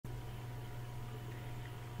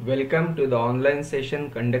Welcome to the online session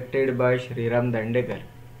conducted by Shriram Dandekar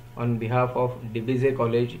on behalf of DBJ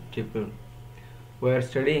College, Chipur. We are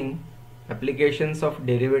studying applications of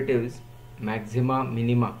derivatives, maxima,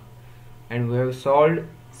 minima, and we have solved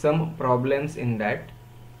some problems in that.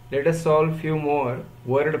 Let us solve few more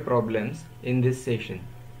word problems in this session.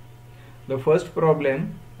 The first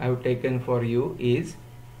problem I have taken for you is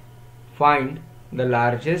find the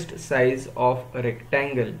largest size of a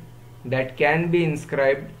rectangle that can be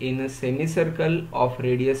inscribed in a semicircle of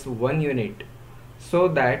radius 1 unit so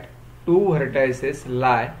that two vertices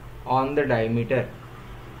lie on the diameter.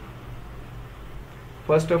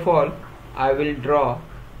 First of all, I will draw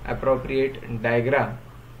appropriate diagram.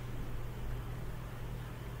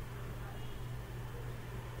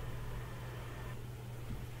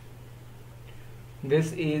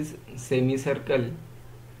 This is semicircle.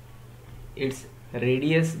 Its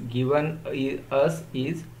radius given us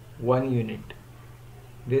is 1 unit.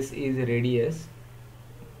 This is radius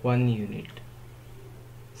 1 unit.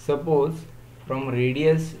 Suppose from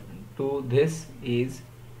radius to this is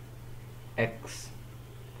x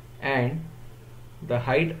and the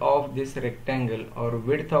height of this rectangle or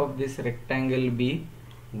width of this rectangle be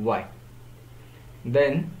y.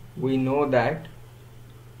 Then we know that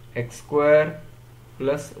x square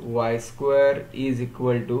plus y square is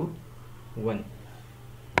equal to 1.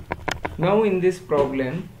 Now in this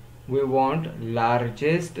problem we want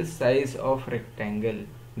largest size of rectangle.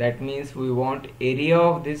 That means we want area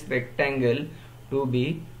of this rectangle to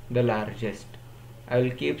be the largest. I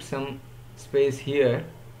will keep some space here.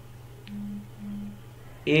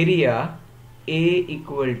 Area A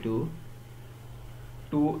equal to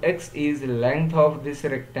 2x is length of this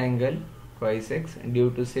rectangle twice x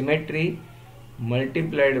due to symmetry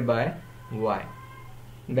multiplied by y.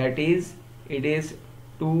 That is, it is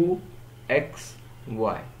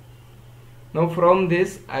 2xy. Now from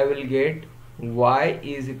this I will get y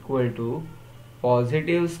is equal to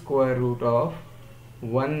positive square root of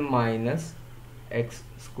 1 minus x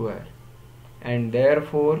square, and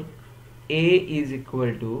therefore a is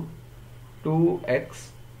equal to 2x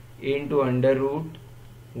into under root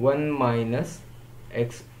 1 minus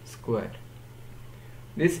x square.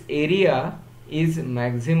 This area is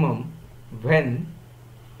maximum when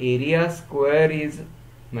area square is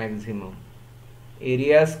maximum.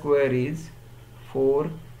 Area square is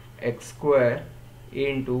 4x square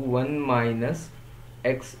into 1 minus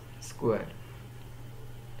x square.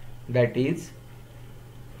 That is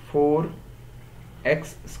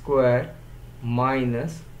 4x square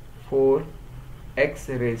minus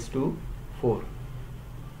 4x raised to 4.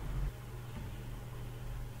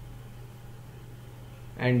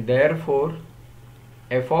 And therefore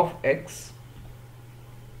f of x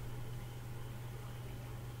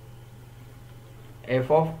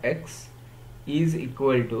is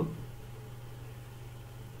equal to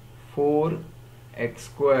 4x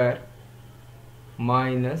square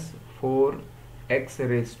minus 4x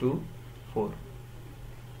raised to 4.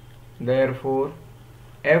 Therefore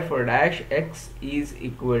f dash x is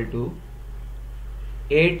equal to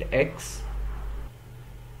 8x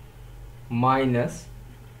minus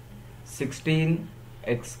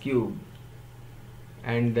 16x cube,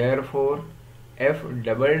 and therefore f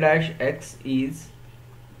double dash x is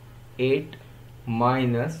 8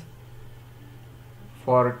 minus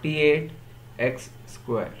 48x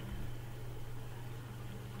square.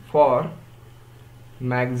 For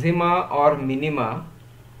maxima or minima,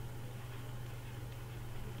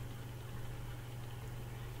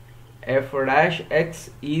 f dash x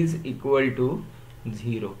is equal to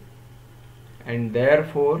 0, and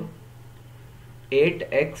therefore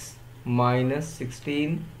 8x minus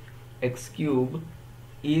 16x cube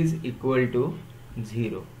is equal to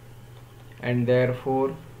 0, and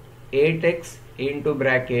therefore 8x into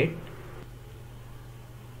bracket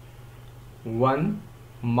 1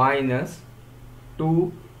 minus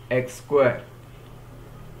 2x square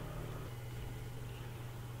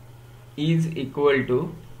is equal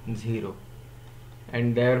to 0,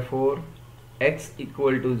 and therefore x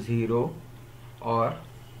equal to 0 or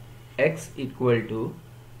x equal to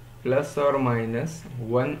plus or minus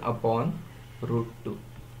 1 upon root 2.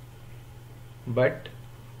 But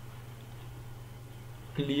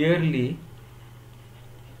clearly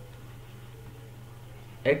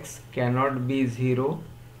x cannot be 0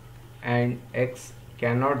 and x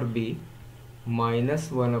cannot be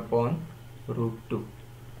minus 1 upon root 2,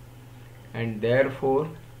 and therefore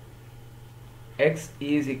x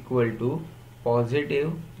is equal to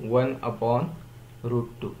positive 1 upon root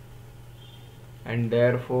 2, and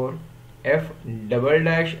therefore f double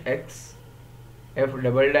dash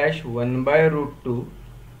 1 by root 2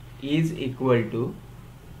 is equal to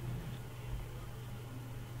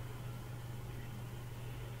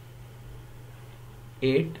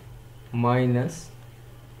 8 minus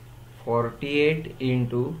 48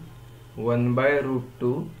 into 1 by root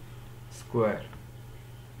 2 square,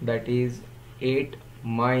 that is 8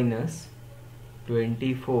 minus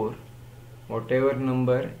 24. Whatever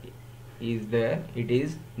number is there, it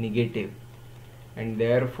is negative, and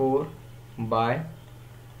therefore by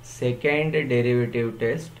second derivative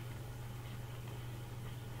test,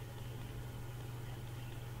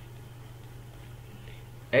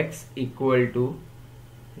 x equal to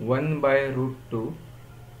 1 by root 2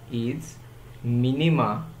 is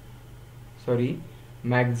maxima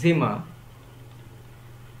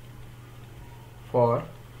for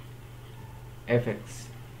fx.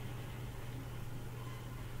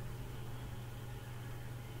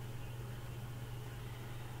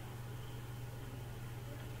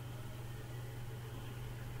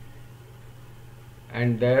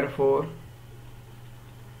 And therefore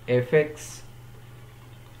fx,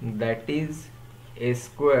 that is a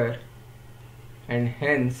square, and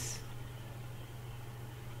hence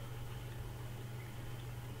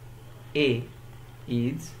a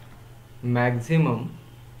is maximum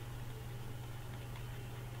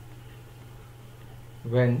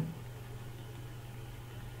when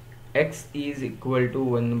x is equal to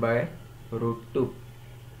 1 by root 2.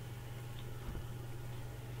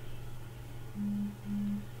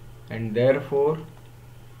 And therefore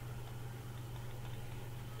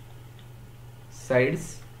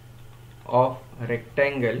sides of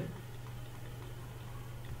rectangle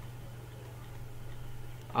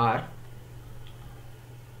are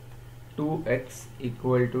 2x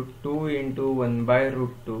equal to 2 into 1 by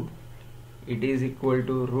root 2, it is equal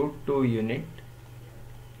to root 2 unit,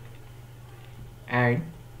 and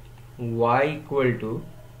y equal to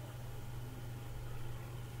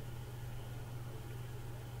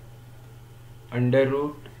under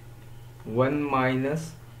root 1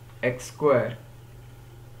 minus x square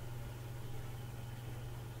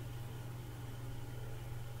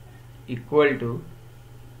equal to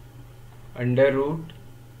under root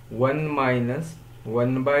 1 minus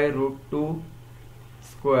 1 by root 2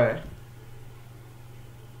 square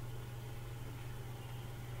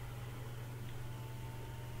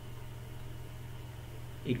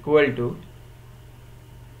equal to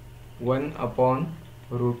 1 upon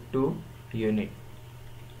root 2 unit.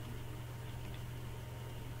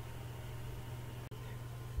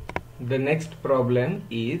 The next problem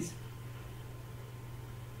is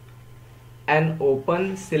an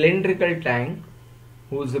open cylindrical tank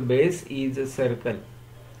whose base is a circle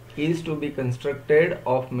is to be constructed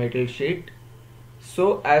of metal sheet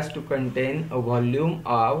so as to contain a volume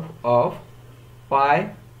of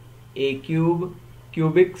pi a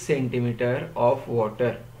cubic centimeter of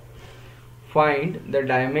water. Find the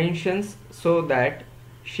dimensions so that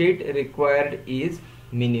sheet required is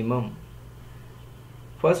minimum.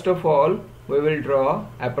 First of all, we will draw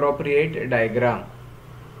appropriate diagram.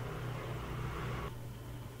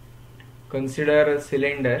 Consider a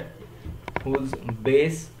cylinder whose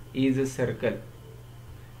base is a circle.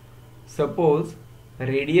 Suppose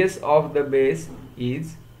radius of the base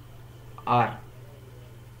is r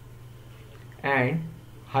and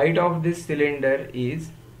height of this cylinder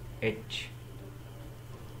is h.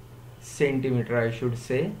 Centimeter, I should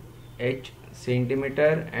say, h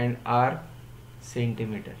centimeter and r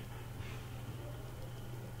centimeter.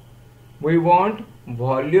 We want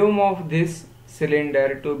volume of this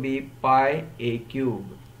cylinder to be pi a cube.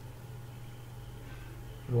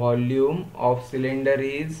 Volume of cylinder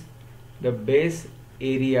is the base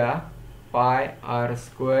area pi r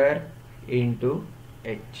square into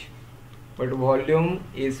h, but volume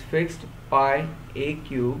is fixed pi a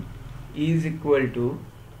cube is equal to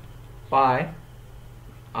pi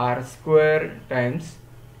r square times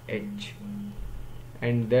h,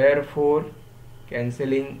 and therefore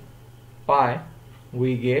cancelling pi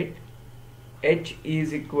we get h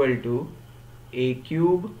is equal to a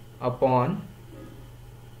cube upon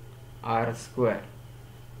r square.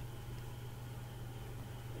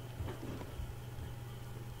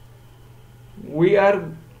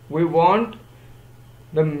 We want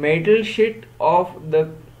the metal sheet of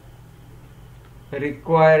the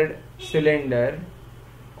required cylinder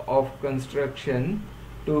of construction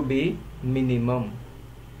to be minimum,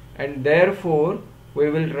 and therefore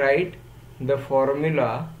we will write the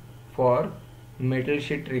formula for metal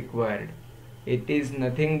sheet required. It is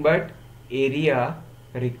nothing but area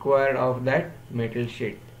required of that metal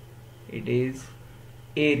sheet. It is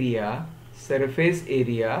area, surface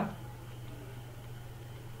area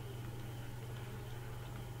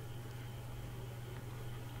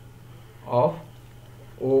of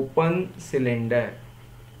open cylinder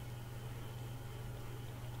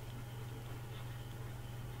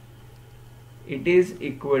it is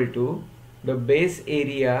equal to, the base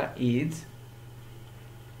area is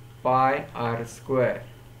pi r square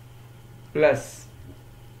plus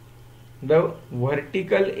the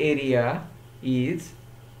vertical area is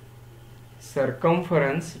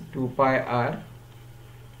circumference 2 pi r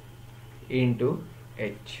into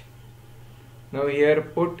h. Now here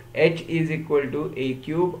put h is equal to a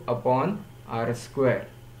cube upon r square.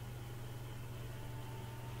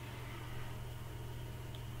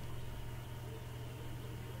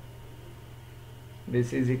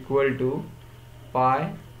 This is equal to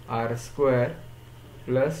pi r square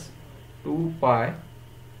plus 2 pi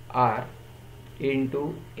r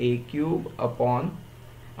into a cube upon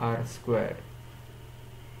r square.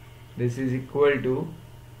 This is equal to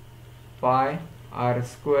pi r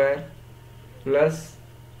square plus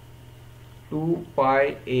 2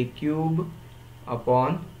 pi a cube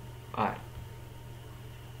upon r.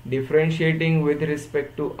 Differentiating with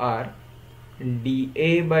respect to r,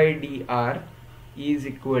 dA by dr is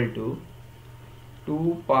equal to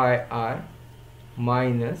 2 pi r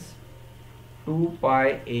minus 2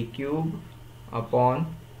 pi a cube upon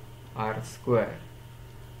r square,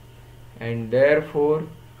 and therefore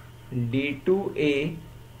d2a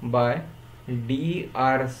by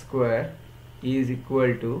dr square is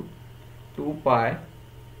equal to 2 pi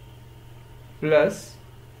plus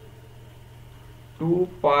 2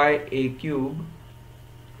 pi a cube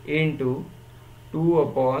into 2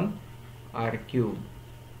 upon r cube.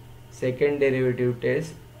 Second derivative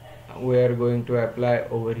test we are going to apply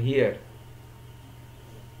over here.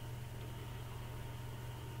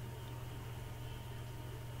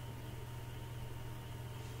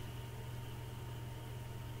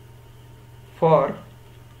 For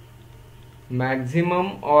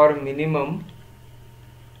maximum or minimum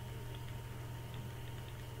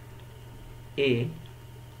a,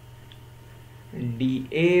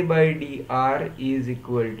 dA by dr is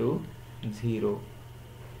equal to 0,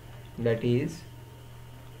 that is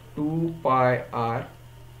 2 pi r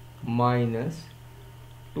minus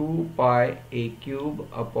 2 pi a cube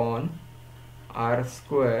upon r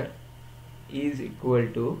square is equal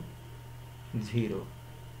to 0.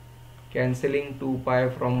 Cancelling 2 pi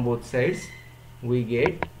from both sides, we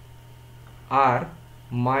get r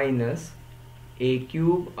minus a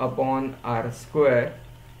cube upon r square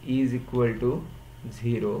is equal to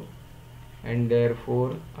 0, and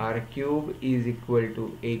therefore r cube is equal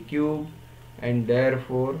to a cube, and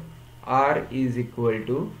therefore r is equal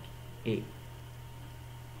to a,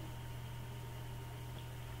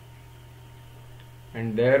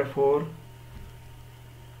 and therefore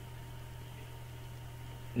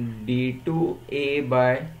d2a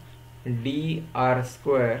by dr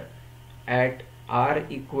square at r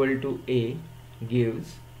equal to a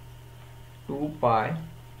gives 2 pi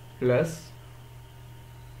plus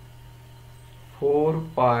 4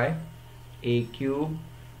 pi a cube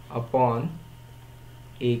upon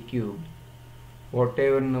a cube.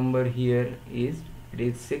 Whatever number here is, it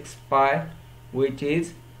is 6 pi, which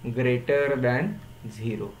is greater than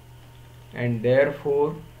 0, and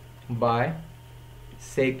therefore by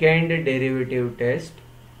second derivative test,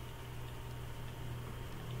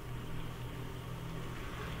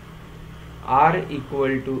 r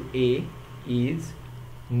equal to a is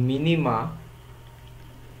minima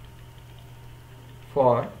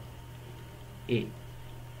for a,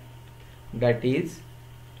 that is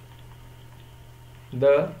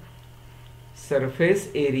the surface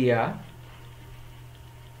area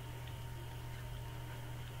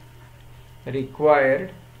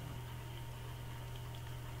required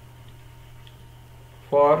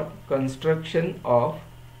for construction of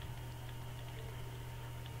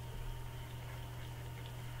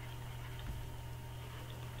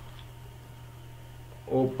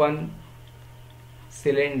open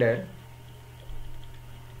cylinder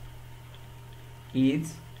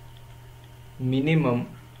is minimum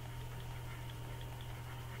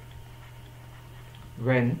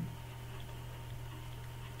when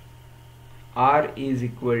r is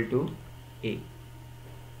equal to a,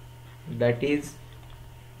 that is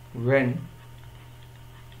when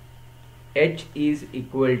h is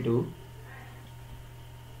equal to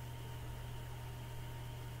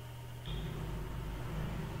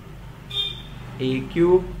a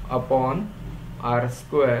cube upon r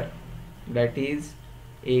square, that is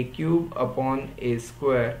a cube upon a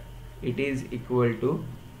square, it is equal to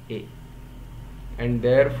a, and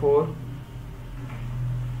therefore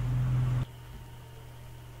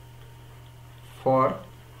for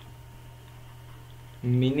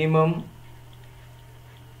minimum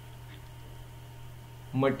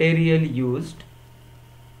material used,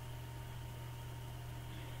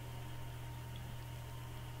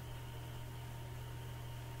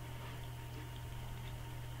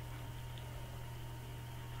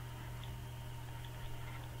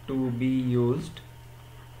 to be used.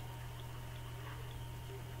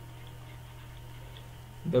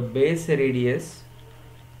 The base radius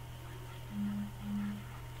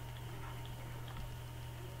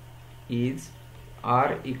is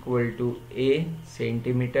r equal to a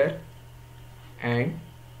centimeter and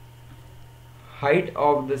height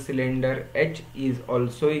of the cylinder h is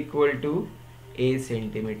also equal to a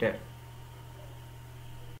centimeter.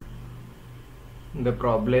 The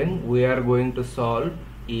problem we are going to solve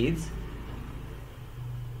is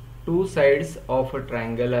two sides of a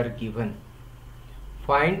triangle are given.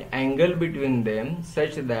 Find angle between them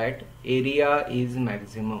such that area is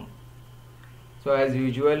maximum. So as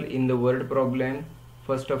usual in the word problem,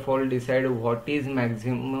 first of all decide what is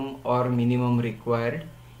maximum or minimum required.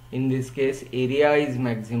 In this case area is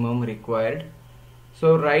maximum required.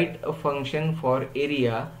 So write a function for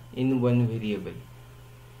area in one variable.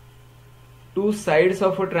 Two sides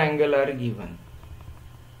of a triangle are given.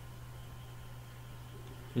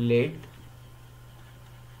 Let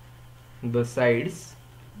the sides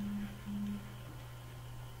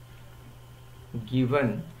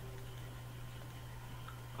given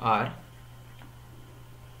are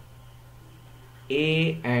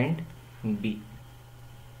A and B.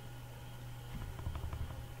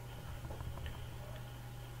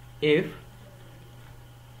 If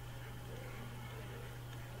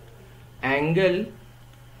angle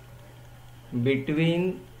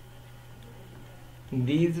between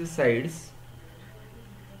these sides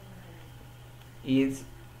is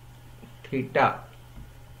theta,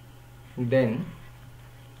 then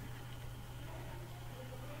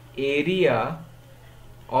area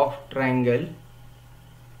of triangle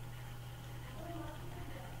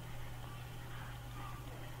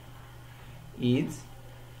is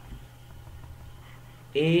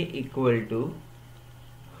A equal to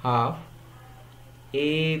half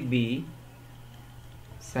AB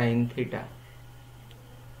sin theta.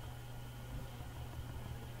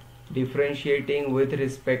 Differentiating with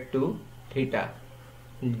respect to theta,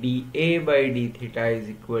 dA by d theta is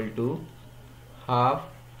equal to half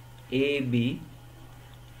AB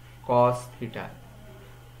cos theta,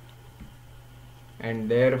 and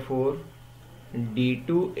therefore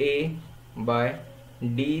d2A by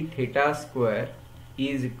d theta square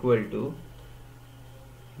is equal to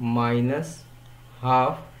minus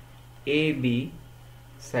half AB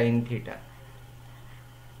sin theta.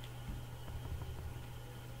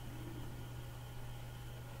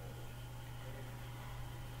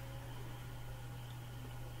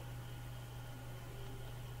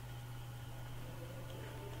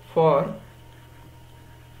 For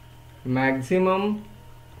maximum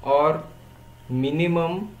or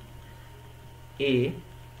minimum A,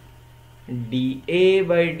 dA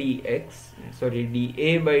by d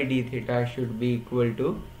theta should be equal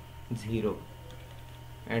to 0,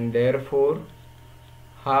 and therefore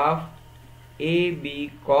half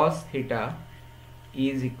AB cos theta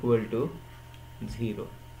is equal to 0,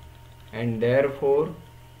 and therefore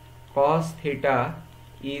cos theta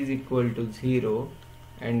is equal to 0,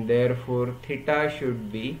 and therefore theta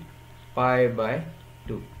should be pi by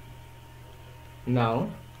 2.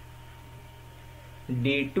 Now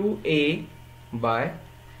d2A by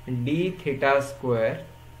d theta square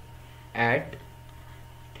at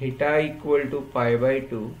theta equal to pi by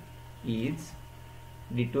 2 is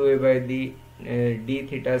d2A by d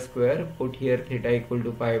theta square, put here theta equal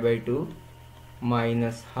to pi by 2,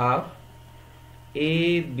 minus half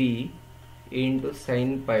AB into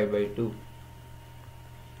sin pi by 2.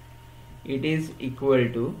 It is equal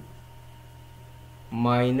to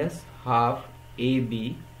minus half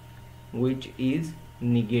AB, which is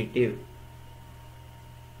negative,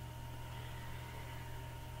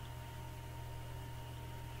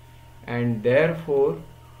 and therefore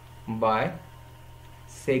by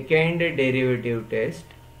second derivative test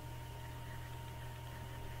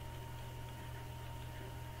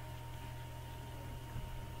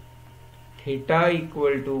theta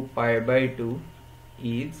equal to pi by 2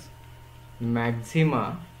 is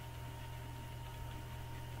maxima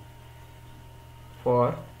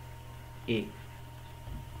for A,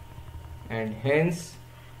 and hence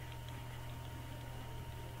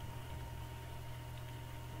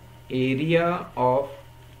area of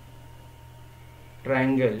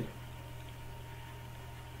triangle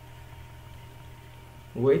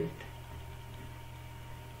with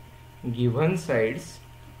given sides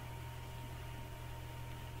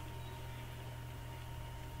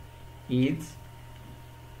is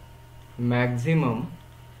maximum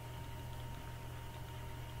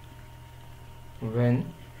when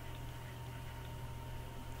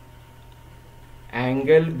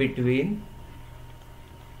angle between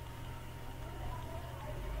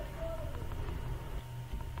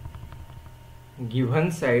given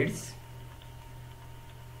sides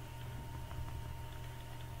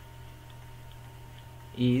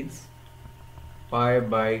is pi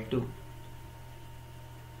by 2.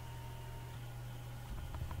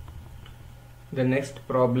 The next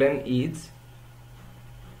problem is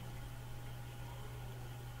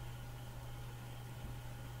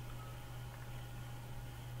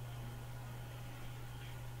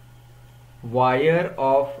wire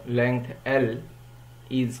of length L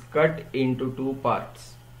is cut into two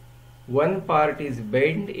parts. One part is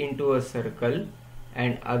bent into a circle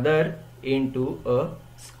and other into a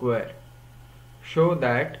square. Show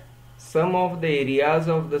that sum of the areas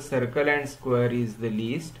of the circle and square is the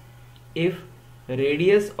least if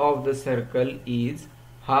radius of the circle is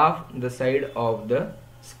half the side of the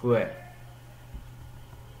square.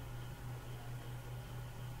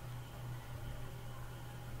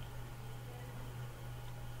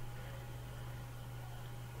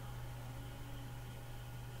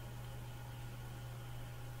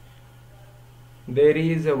 There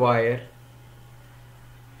is a wire,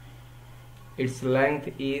 its length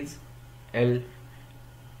is L.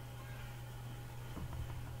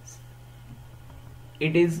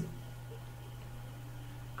 It is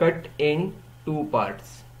cut in two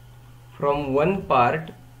parts. From one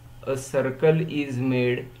part a circle is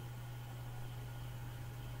made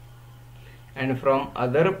and from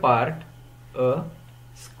other part a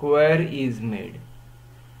square is made.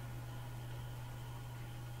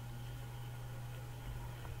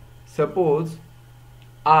 Suppose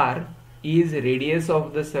R is radius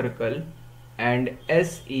of the circle and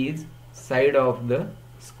S is side of the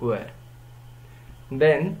square.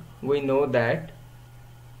 Then we know that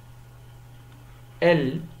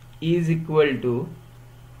L is equal to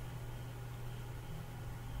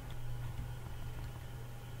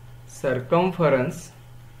circumference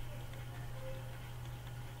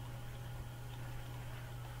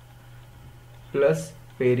plus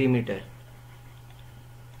perimeter.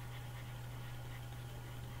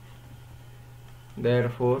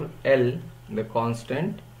 Therefore L, the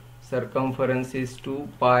constant, circumference is 2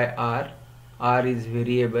 pi r, r is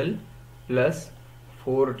variable, plus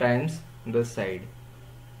 4 times the side.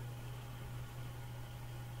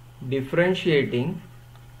 Differentiating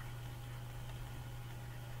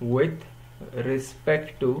with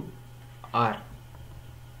respect to r.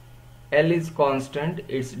 L is constant,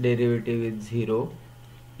 its derivative is 0,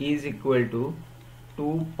 is equal to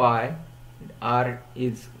 2 pi, r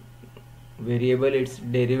is variable, its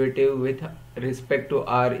derivative with respect to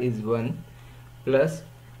r is 1, plus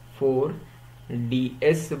 4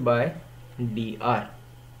 ds by dr.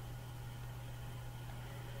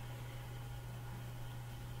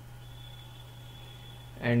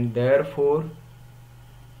 And therefore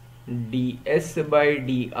ds by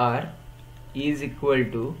dr is equal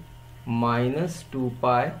to minus 2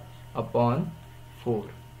 pi upon 4,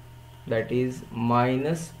 that is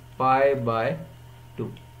minus pi by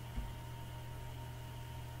 2.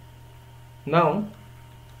 Now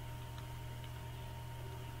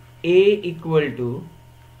A equal to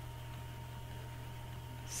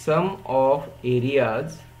sum of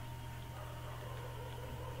areas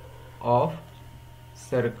of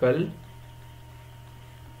circle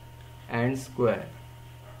and square.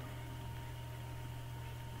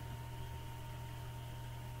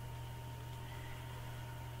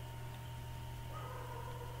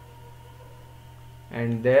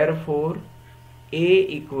 And therefore A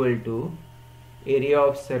equal to area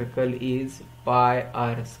of circle is pi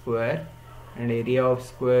r square and area of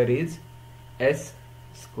square is s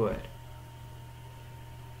square.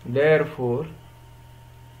 Therefore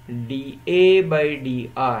dA by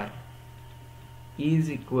dr is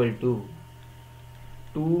equal to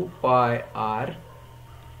 2 pi r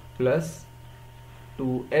plus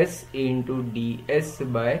 2s into ds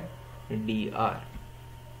by dr.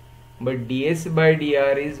 But ds by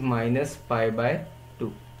dr is minus pi by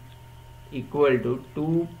 2, equal to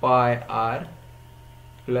 2 pi r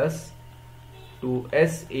plus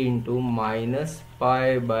 2s into minus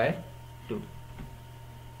pi by 2.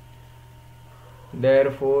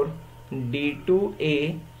 Therefore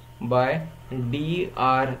d2a by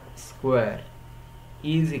dr square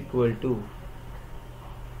is equal to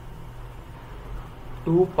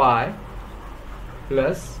 2 pi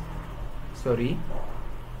plus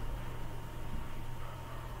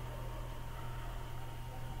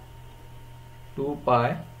 2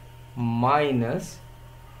 pi minus,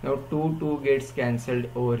 now 2 gets cancelled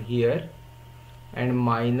over here and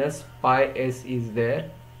minus pi s is there,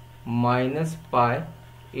 minus pi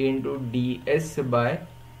into ds by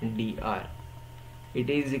dr. It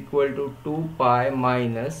is equal to 2 pi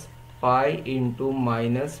minus pi into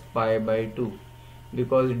minus pi by 2,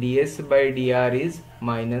 because ds by dr is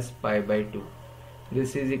minus pi by 2.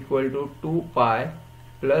 This is equal to 2 pi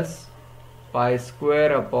plus pi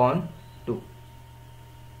square upon 2.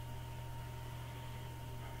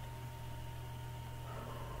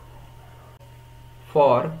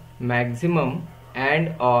 For maximum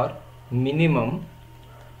and or minimum,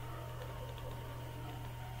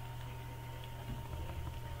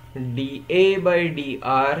 dA by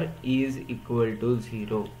dr is equal to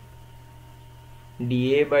 0.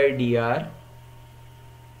 dA by dr,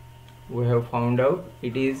 we have found out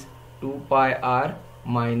it is 2 pi r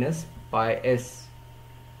minus pi s.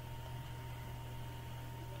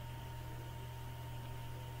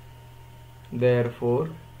 Therefore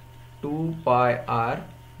 2 pi r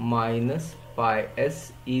minus pi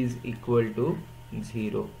s is equal to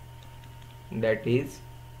 0. That is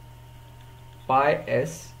pi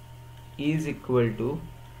s is equal to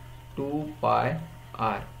 2 pi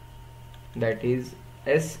r. That is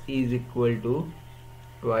s is equal to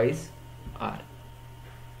twice r.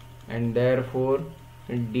 And therefore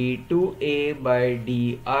d2a by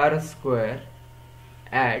dr square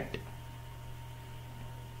at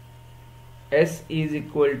s is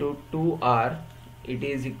equal to 2r, it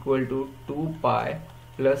is equal to 2 pi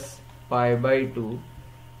plus pi by 2,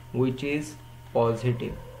 which is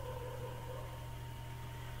positive.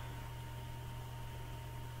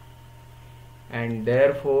 And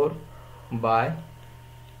therefore by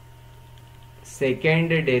second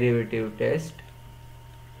derivative test,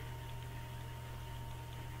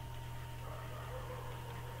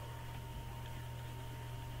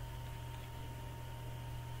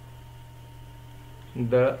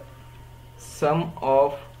 the sum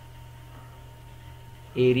of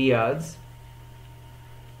areas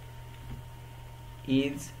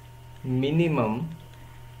is minimum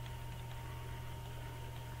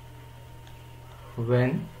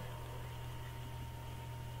when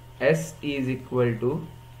s is equal to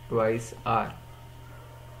twice r.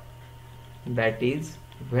 That is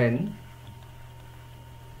when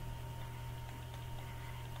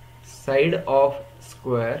side of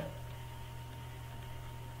square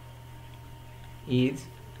is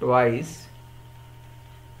twice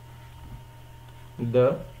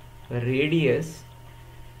the radius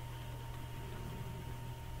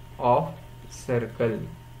of circle.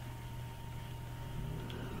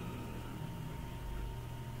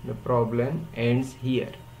 The problem ends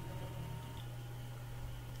here.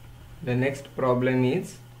 The next problem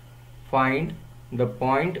is find the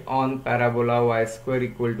point on parabola y square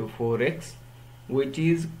equal to 4x which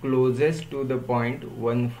is closest to the point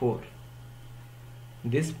 1, 4.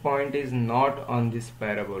 This point is not on this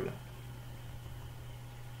parabola.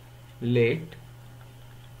 Let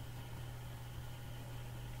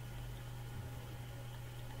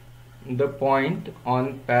the point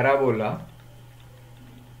on parabola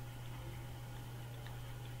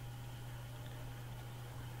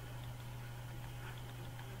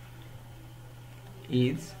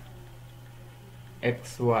is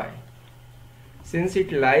xy. Since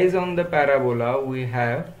it lies on the parabola, we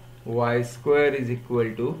have y square is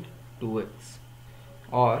equal to 2x,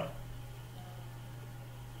 or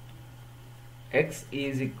x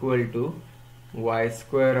is equal to y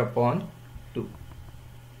square upon 2.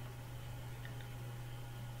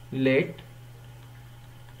 Let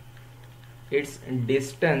its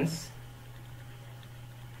distance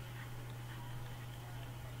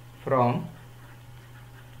from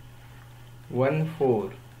 1,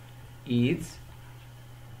 4 is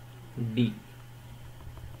d.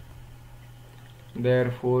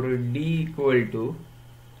 Therefore d equal to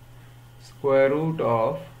square root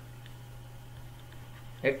of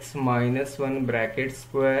x minus 1 bracket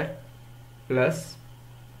square plus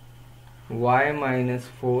y minus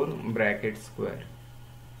 4 bracket square.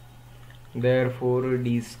 Therefore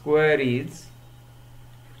d square is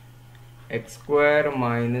x square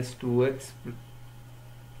minus 2x,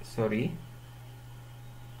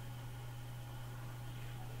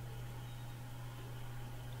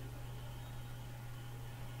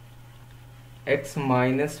 x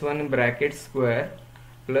minus 1 bracket square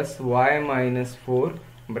plus y minus 4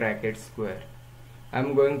 bracket square. I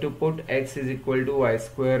am going to put x is equal to y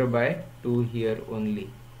square by 2 here only.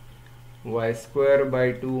 Y square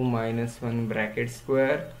by 2 minus 1 bracket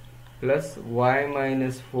square plus y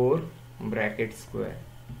minus 4 bracket square.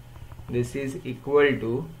 This is equal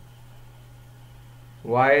to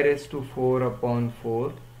y raised to 4 upon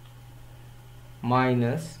 4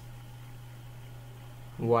 minus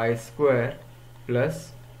y square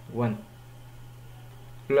plus 1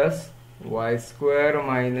 plus y square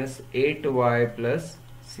minus 8y plus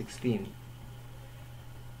 16.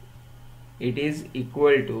 It is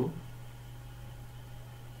equal to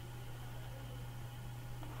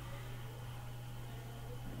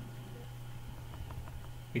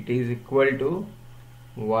it is equal to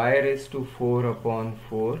y raised to 4 upon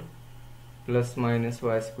 4 plus minus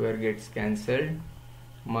y square gets cancelled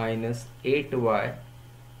minus 8y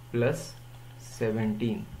plus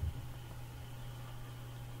 17.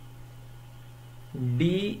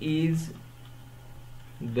 D is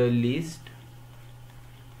the least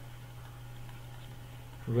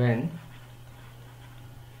when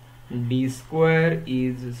d square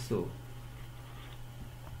is so.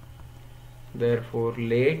 Therefore,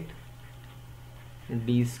 let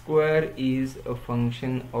d square is a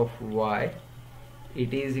function of y.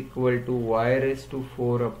 It is equal to y raised to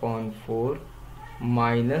 4 upon 4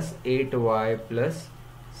 minus 8y plus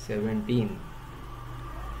 17.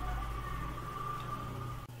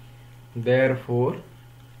 Therefore,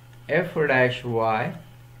 f dash y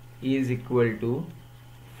is equal to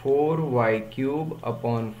 4y cube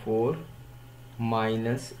upon 4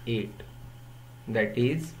 minus 8, that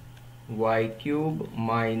is y cube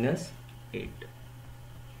minus 8,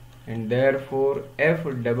 and therefore f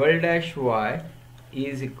double dash y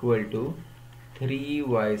is equal to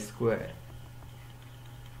 3y square.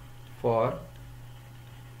 For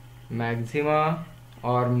maxima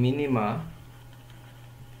or minima,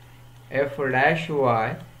 f dash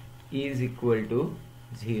y is equal to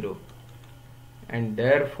 0, and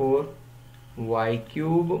therefore y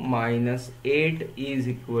cube minus 8 is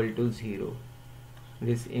equal to 0.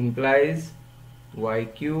 This implies y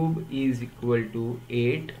cube is equal to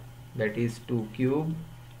 8, that is 2 cube.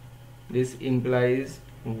 This implies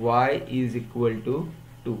y is equal to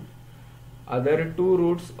 2. Other two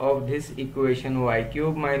roots of this equation, y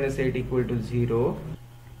cube minus 8 equal to 0,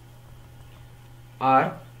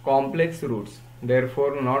 are complex roots,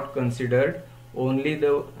 therefore not considered. Only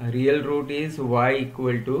the real root is y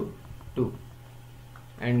equal to 2,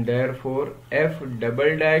 and therefore f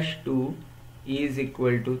double dash 2 is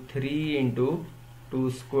equal to 3 into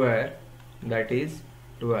 2 square, that is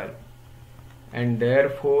 12, and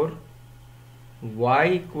therefore y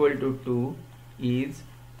equal to 2 is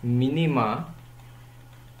minima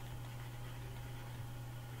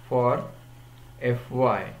for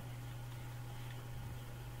fy,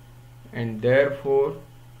 and therefore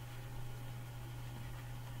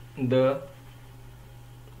the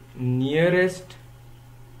nearest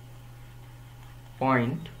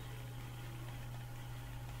point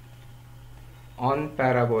on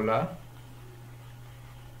parabola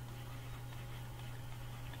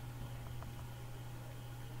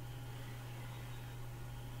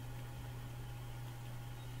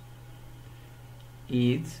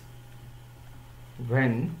is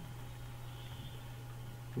when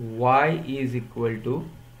y is equal to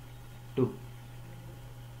 2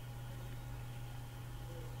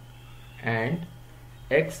 and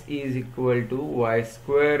x is equal to y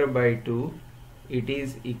square by 2, it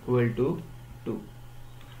is equal to 2,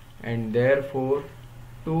 and therefore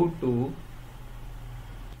 2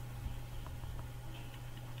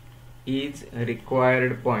 is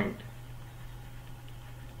required point.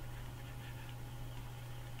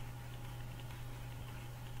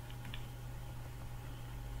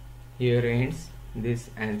 Here ends this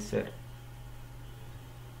answer.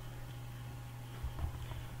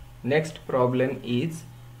 Next problem is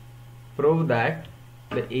prove that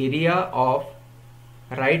the area of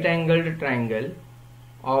right angled triangle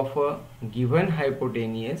of a given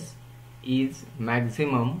hypotenuse is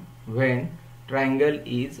maximum when triangle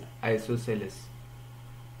is isosceles.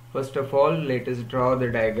 First of all, let us draw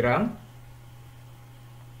the diagram.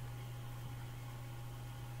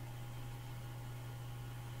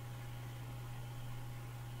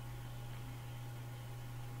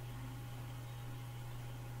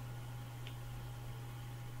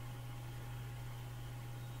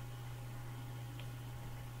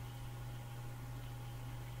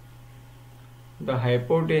 The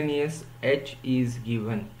hypotenuse h is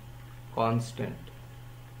given constant.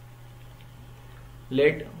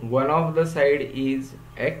 Let one of the side is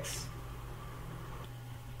x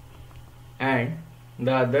and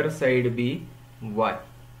the other side be y.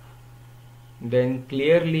 Then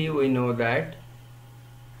clearly we know that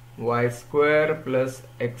y square plus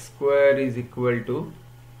x square is equal to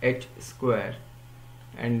h square,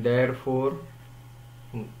 and therefore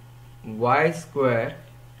y square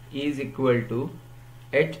is equal to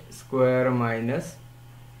h square minus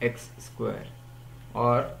x square,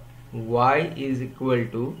 or y is equal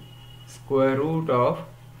to square root of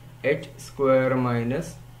h square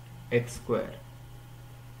minus x square.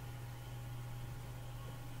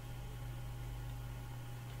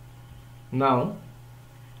 Now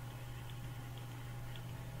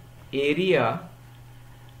area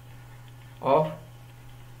of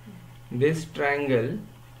this triangle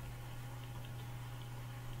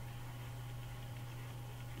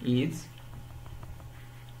is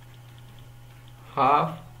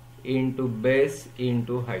half into base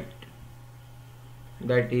into height.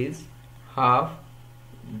 That is, half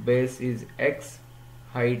base is x,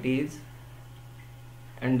 height is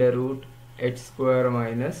under root h square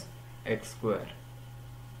minus x square.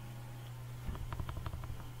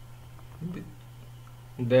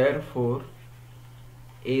 Therefore,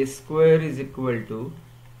 a square is equal to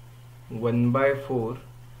 1 by 4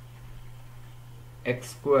 x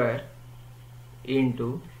square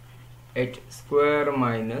into h square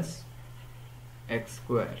minus x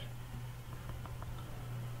square.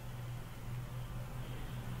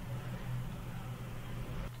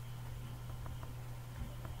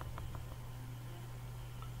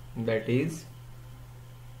 That is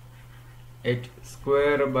h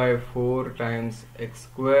square by 4 times x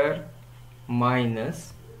square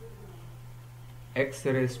minus x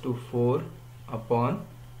raised to 4 upon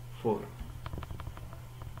 4.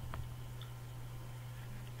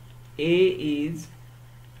 A is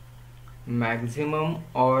maximum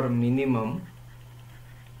or minimum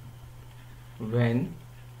when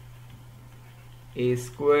a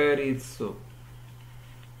square is so.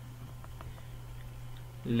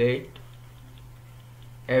 Let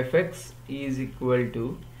fx is equal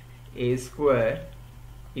to a square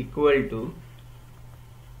equal to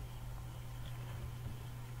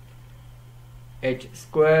h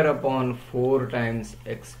square upon 4 times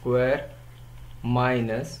x square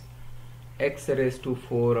minus x raised to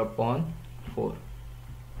 4 upon 4.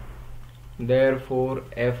 Therefore,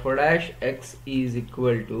 f dash x is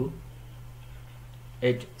equal to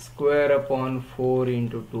h square upon 4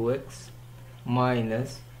 into 2x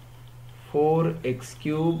minus 4x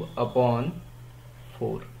cube upon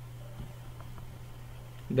 4.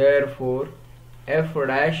 Therefore, f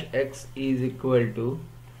dash x is equal to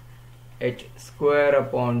h square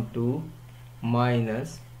upon 2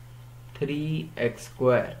 minus 3x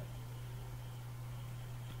square.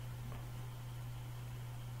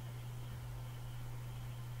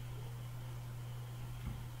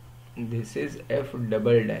 This is f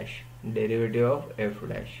double dash, derivative of f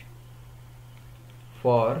dash.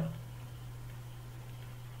 For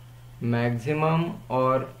maximum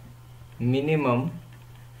or minimum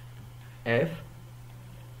f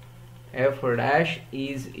dash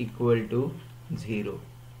is equal to 0,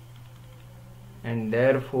 and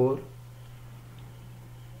therefore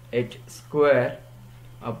h square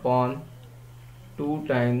upon 2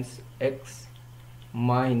 times x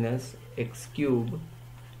minus x cube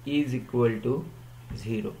is equal to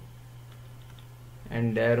 0,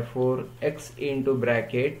 and therefore x into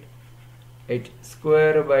bracket h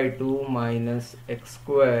square by 2 minus x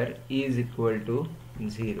square is equal to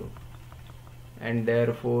 0, and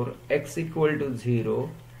therefore x equal to 0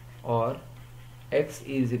 or x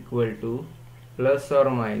is equal to plus or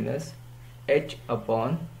minus h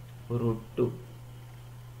upon root 2.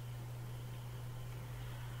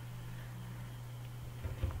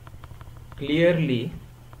 Clearly,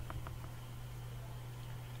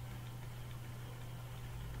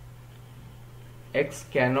 x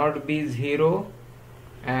cannot be 0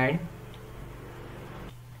 and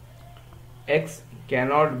x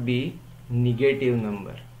cannot be negative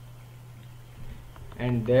number,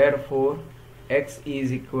 and therefore x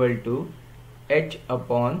is equal to h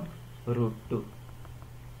upon root 2,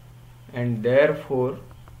 and therefore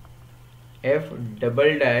f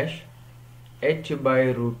double dash h by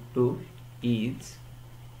root 2 is,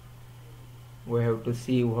 we have to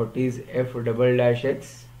see what is f double dash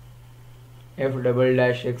x. F double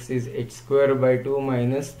dash x is h square by 2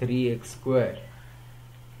 minus 3x square.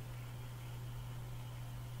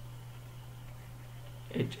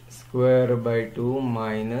 H square by 2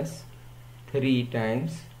 minus 3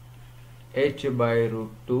 times h by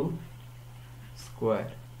root 2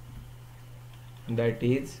 square. That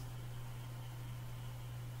is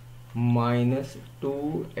minus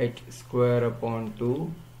 2h square upon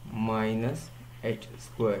 2 minus h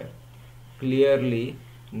square. Clearly,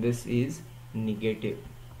 this is negative,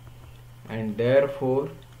 and therefore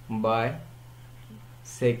by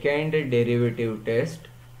second derivative test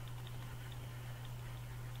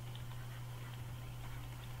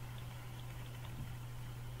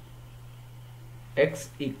x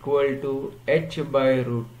equal to h by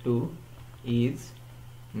root 2 is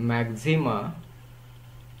maxima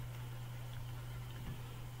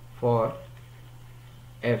for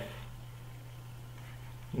f,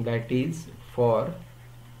 that is for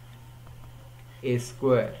a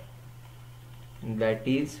square, that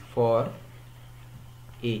is for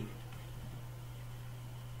a.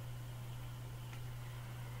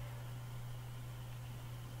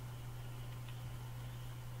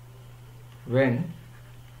 When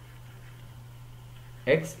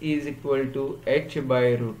x is equal to h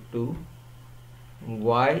by root 2,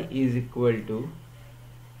 y is equal to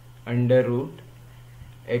under root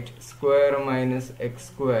h square minus x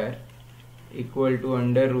square equal to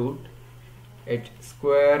under root h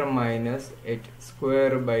square minus h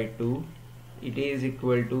square by 2. It is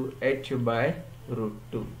equal to h by root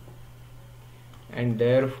 2, and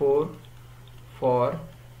therefore for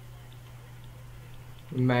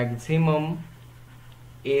maximum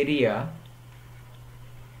area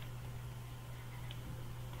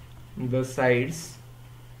the sides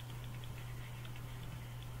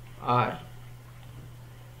are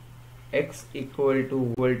x equal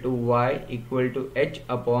to y equal to h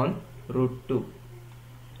upon root 2,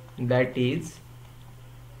 that is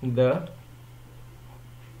the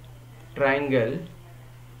triangle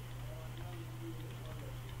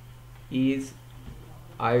is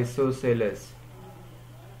isosceles.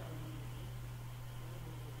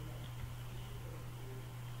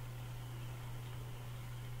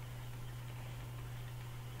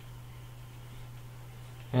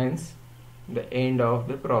 Hence the end of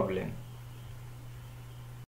the problem.